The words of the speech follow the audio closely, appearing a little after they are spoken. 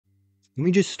Let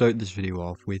me just start this video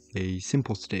off with a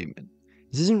simple statement.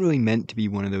 This isn't really meant to be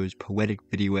one of those poetic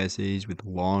video essays with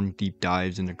long, deep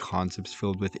dives into concepts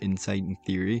filled with insight and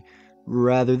theory.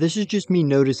 Rather, this is just me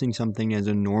noticing something as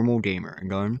a normal gamer and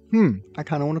going, I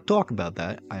kind of want to talk about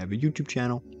that. I have a YouTube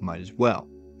channel, might as well.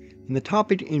 And the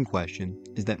topic in question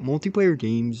is that multiplayer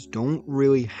games don't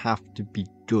really have to be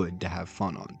good to have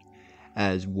fun on,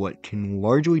 as what can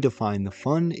largely define the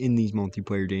fun in these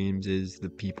multiplayer games is the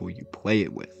people you play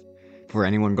it with. Before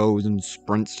anyone goes and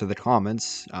sprints to the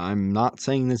comments, I'm not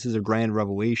saying this is a grand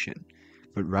revelation,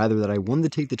 but rather that I wanted to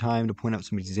take the time to point out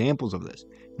some examples of this,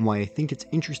 and why I think it's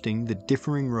interesting the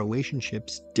differing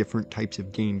relationships different types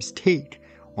of games take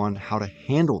on how to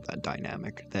handle that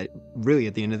dynamic that really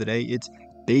at the end of the day it's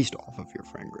based off of your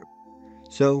friend group.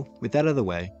 So with that out of the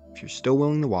way, if you're still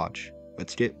willing to watch,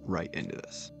 let's get right into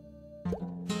this.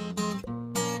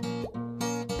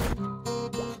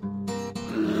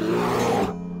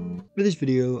 For this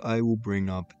video, I will bring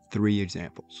up 3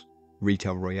 examples.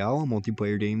 Retail Royale, a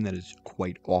multiplayer game that is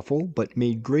quite awful, but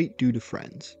made great due to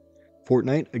friends.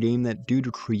 Fortnite, a game that due to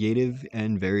creative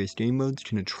and various game modes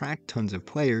can attract tons of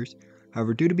players,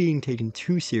 however due to being taken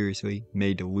too seriously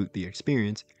may dilute the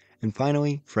experience. And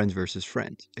finally, Friends vs.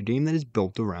 Friends, a game that is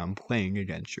built around playing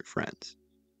against your friends.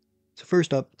 So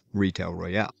first up, Retail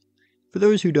Royale. For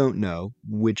those who don't know,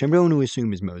 which I'm going to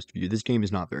assume is most of you, this game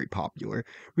is not very popular.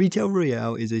 Retail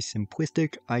Royale is a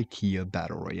simplistic IKEA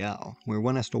battle royale, where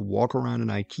one has to walk around an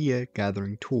IKEA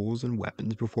gathering tools and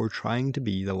weapons before trying to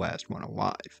be the last one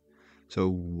alive. So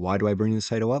why do I bring this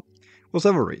title up? Well,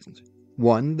 several reasons.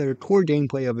 One, the core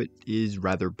gameplay of it is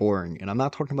rather boring, and I'm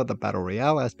not talking about the battle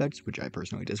royale aspects, which I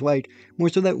personally dislike, more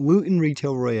so that loot in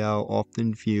Retail Royale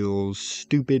often feels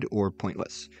stupid or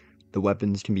pointless. The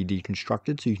weapons can be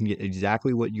deconstructed so you can get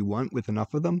exactly what you want with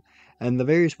enough of them, and the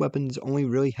various weapons only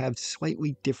really have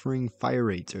slightly differing fire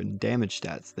rates or damage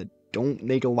stats that don't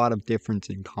make a lot of difference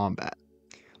in combat.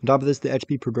 On top of this, the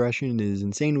HP progression is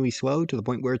insanely slow to the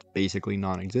point where it's basically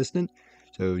non-existent,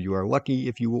 so you are lucky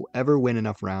if you will ever win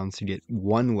enough rounds to get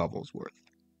 1 level's worth.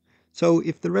 So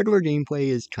if the regular gameplay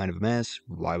is kind of a mess,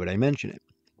 why would I mention it?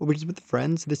 Well, because with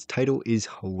friends, this title is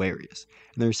hilarious,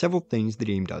 and there are several things the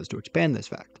game does to expand this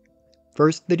fact.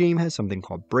 First, the game has something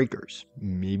called breakers.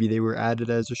 Maybe they were added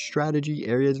as a strategy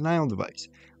area denial device,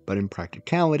 but in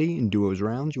practicality, in duos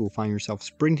rounds, you will find yourself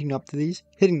sprinting up to these,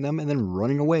 hitting them, and then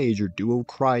running away as your duo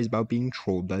cries about being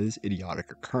trolled by this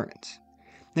idiotic occurrence.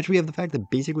 Next, we have the fact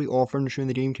that basically all furniture in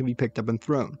the game can be picked up and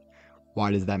thrown.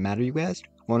 Why does that matter, you ask?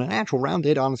 Well, in an actual round,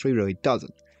 it honestly really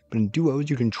doesn't. But in duos,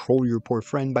 you can troll your poor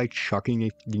friend by chucking a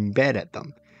f***ing bed at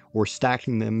them, or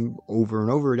stacking them over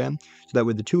and over again, so that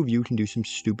way the two of you can do some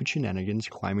stupid shenanigans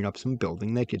climbing up some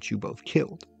building that gets you both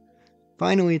killed.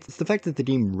 Finally, it's the fact that the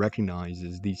game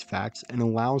recognizes these facts and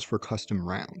allows for custom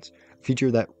rounds, a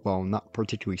feature that, while not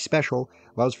particularly special,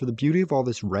 allows for the beauty of all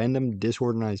this random,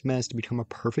 disorganized mess to become a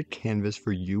perfect canvas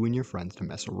for you and your friends to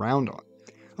mess around on.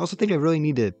 I also think I really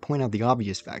need to point out the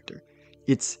obvious factor.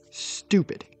 It's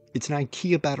stupid. It's an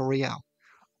IKEA battle royale.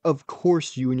 Of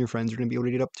course you and your friends are going to be able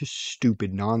to get up to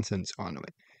stupid nonsense onto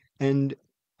it. And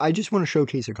I just want to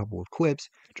showcase a couple of clips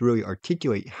to really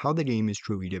articulate how the game is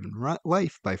truly given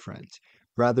life by friends,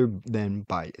 rather than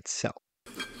by itself.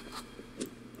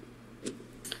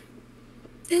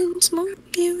 It's more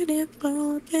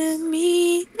beautiful than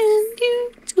me and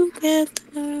you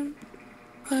together.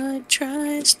 But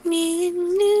trust me and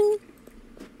you.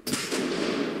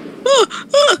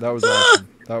 That was awesome.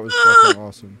 That was fucking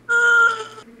awesome.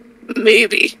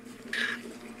 Maybe.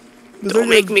 Don't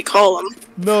make me call him.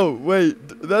 No, wait.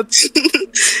 That's...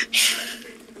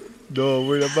 No,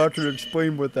 wait, I'm not going to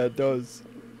explain what that does.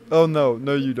 Oh, no.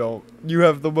 No, you don't. You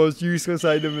have the most useless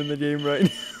item in the game right now.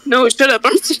 No, shut up.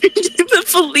 I'm the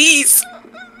police.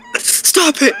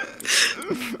 Stop it.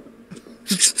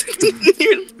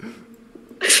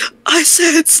 I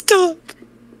said stop.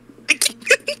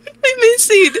 I'm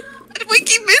missing. I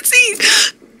keep missing.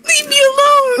 Leave me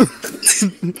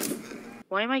alone.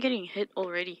 Why am I getting hit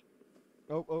already?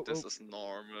 This is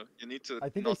normal. You need to I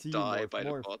think not I see die you, by the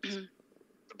Morph. bots.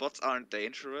 The bots aren't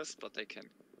dangerous, but they can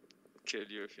kill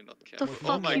you if you're not The careful. fuck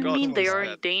Oh my you god, mean they he's aren't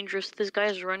dead. dangerous? This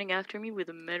guy's running after me with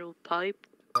a metal pipe.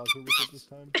 This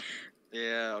time.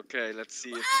 Yeah, okay, let's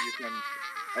see if you can...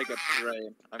 I got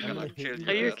brain. I'm gonna kill you.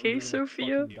 Are you dead. okay,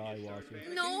 Sophia?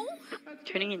 No.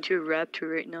 Turning into a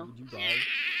raptor right now. Did you die?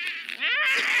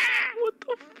 What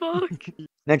the fuck?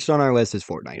 Next on our list is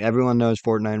Fortnite. Everyone knows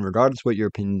Fortnite, and regardless what your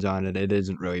opinions on it, it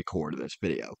isn't really core to this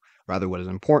video. Rather, what is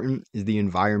important is the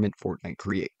environment Fortnite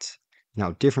creates, and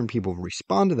how different people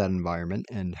respond to that environment,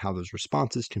 and how those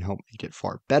responses can help make it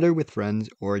far better with friends,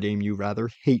 or a game you rather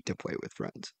hate to play with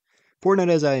friends. Fortnite,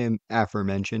 as I am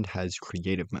aforementioned, has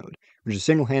creative mode, which is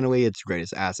single-handedly its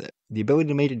greatest asset. The ability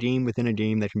to make a game within a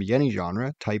game that can be any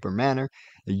genre, type, or manner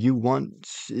that you want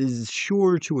is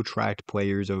sure to attract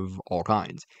players of all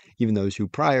kinds, even those who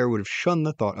prior would have shunned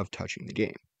the thought of touching the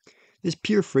game. This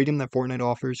pure freedom that Fortnite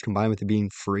offers, combined with it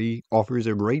being free, offers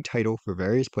a great title for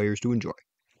various players to enjoy.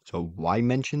 So why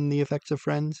mention the effects of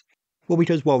friends? Well,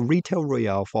 because while Retail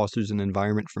Royale fosters an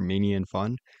environment for mania and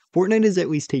fun, Fortnite is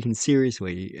at least taken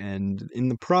seriously, and in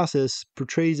the process,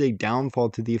 portrays a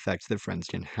downfall to the effects that friends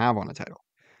can have on a title.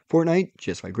 Fortnite,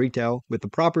 just like Retail, with the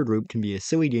proper group can be a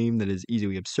silly game that is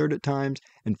easily absurd at times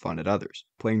and fun at others,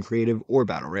 playing creative or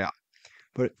battle royale.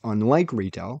 But unlike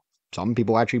Retail, some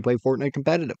people actually play Fortnite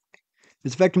competitively.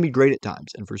 This effect can be great at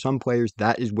times, and for some players,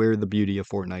 that is where the beauty of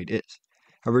Fortnite is.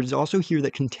 However, it is also here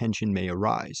that contention may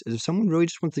arise, as if someone really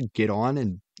just wants to get on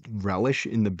and relish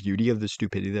in the beauty of the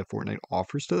stupidity that Fortnite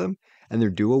offers to them, and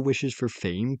their duo wishes for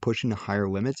fame push into higher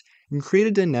limits, and create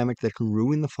a dynamic that can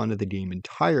ruin the fun of the game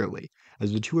entirely,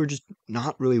 as the two are just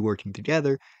not really working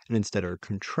together, and instead are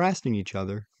contrasting each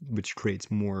other, which creates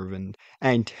more of an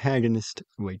antagonist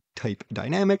type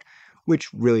dynamic, which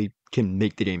really can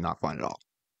make the game not fun at all.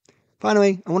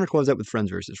 Finally, I want to close out with Friends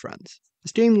vs. Friends.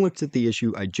 This game looks at the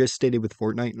issue I just stated with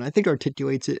Fortnite, and I think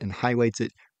articulates it and highlights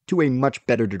it to a much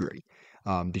better degree,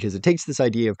 because it takes this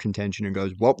idea of contention and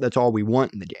goes, well, that's all we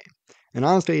want in the game. And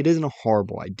honestly, it isn't a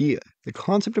horrible idea. The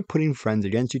concept of putting friends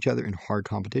against each other in hard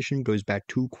competition goes back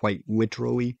to, quite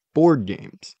literally, board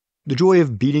games. The joy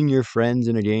of beating your friends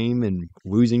in a game and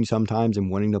losing sometimes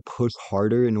and wanting to push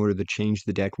harder in order to change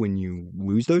the deck when you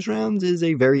lose those rounds is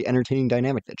a very entertaining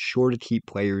dynamic that's sure to keep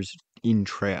players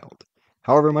entrailed.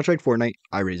 However, much like Fortnite,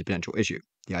 I raise a potential issue.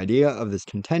 The idea of this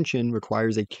contention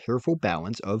requires a careful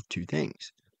balance of two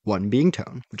things. One being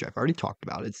tone, which I've already talked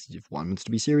about. It's if one wants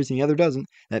to be serious and the other doesn't,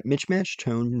 that mismatched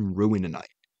tone can ruin a night.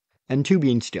 And two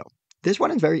being skill. This one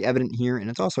is very evident here, and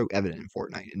it's also evident in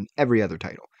Fortnite and every other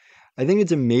title. I think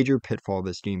it's a major pitfall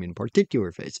this game in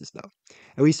particular faces, though,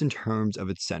 at least in terms of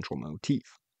its central motif.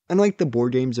 Unlike the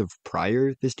board games of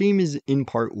prior, this game is in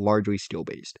part largely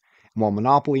skill-based. While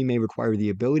Monopoly may require the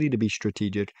ability to be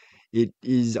strategic, it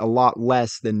is a lot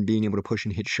less than being able to push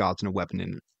and hit shots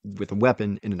with a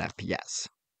weapon in an FPS.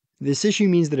 This issue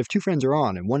means that if two friends are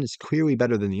on and one is clearly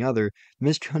better than the other, the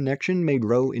misconnection may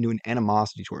grow into an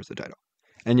animosity towards the title.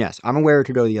 And yes, I'm aware it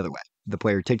could go the other way. The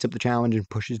player takes up the challenge and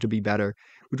pushes to be better,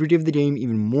 which would give the game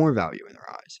even more value in their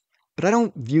eyes. But I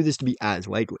don't view this to be as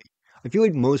likely. I feel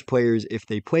like most players, if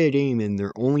they play a game and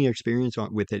their only experience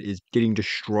with it is getting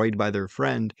destroyed by their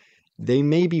friend, they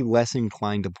may be less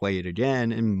inclined to play it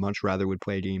again and much rather would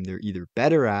play a game they're either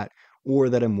better at or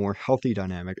that a more healthy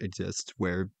dynamic exists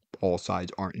where all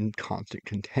sides aren't in constant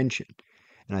contention.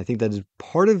 And I think that is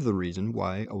part of the reason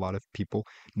why a lot of people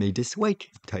may dislike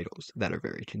titles that are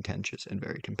very contentious and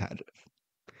very competitive.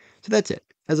 So that's it.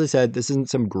 As I said, this isn't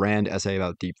some grand essay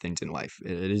about deep things in life.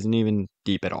 It isn't even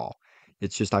deep at all.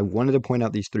 It's just I wanted to point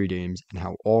out these three games and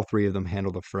how all three of them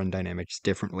handle the friend dynamics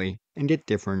differently and get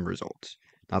differing results.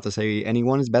 Not to say any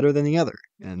one is better than the other,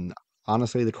 and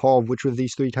honestly, the call of which of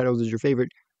these three titles is your favorite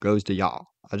goes to y'all.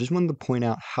 I just wanted to point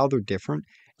out how they're different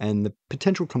and the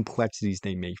potential complexities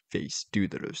they may face due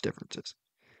to those differences.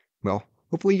 Well,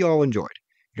 hopefully y'all enjoyed.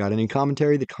 Got any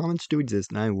commentary? The comments do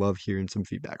exist, and I love hearing some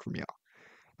feedback from y'all.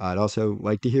 I'd also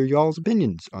like to hear y'all's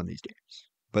opinions on these games.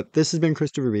 But this has been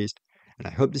Christopher Beast, and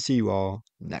I hope to see you all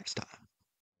next time.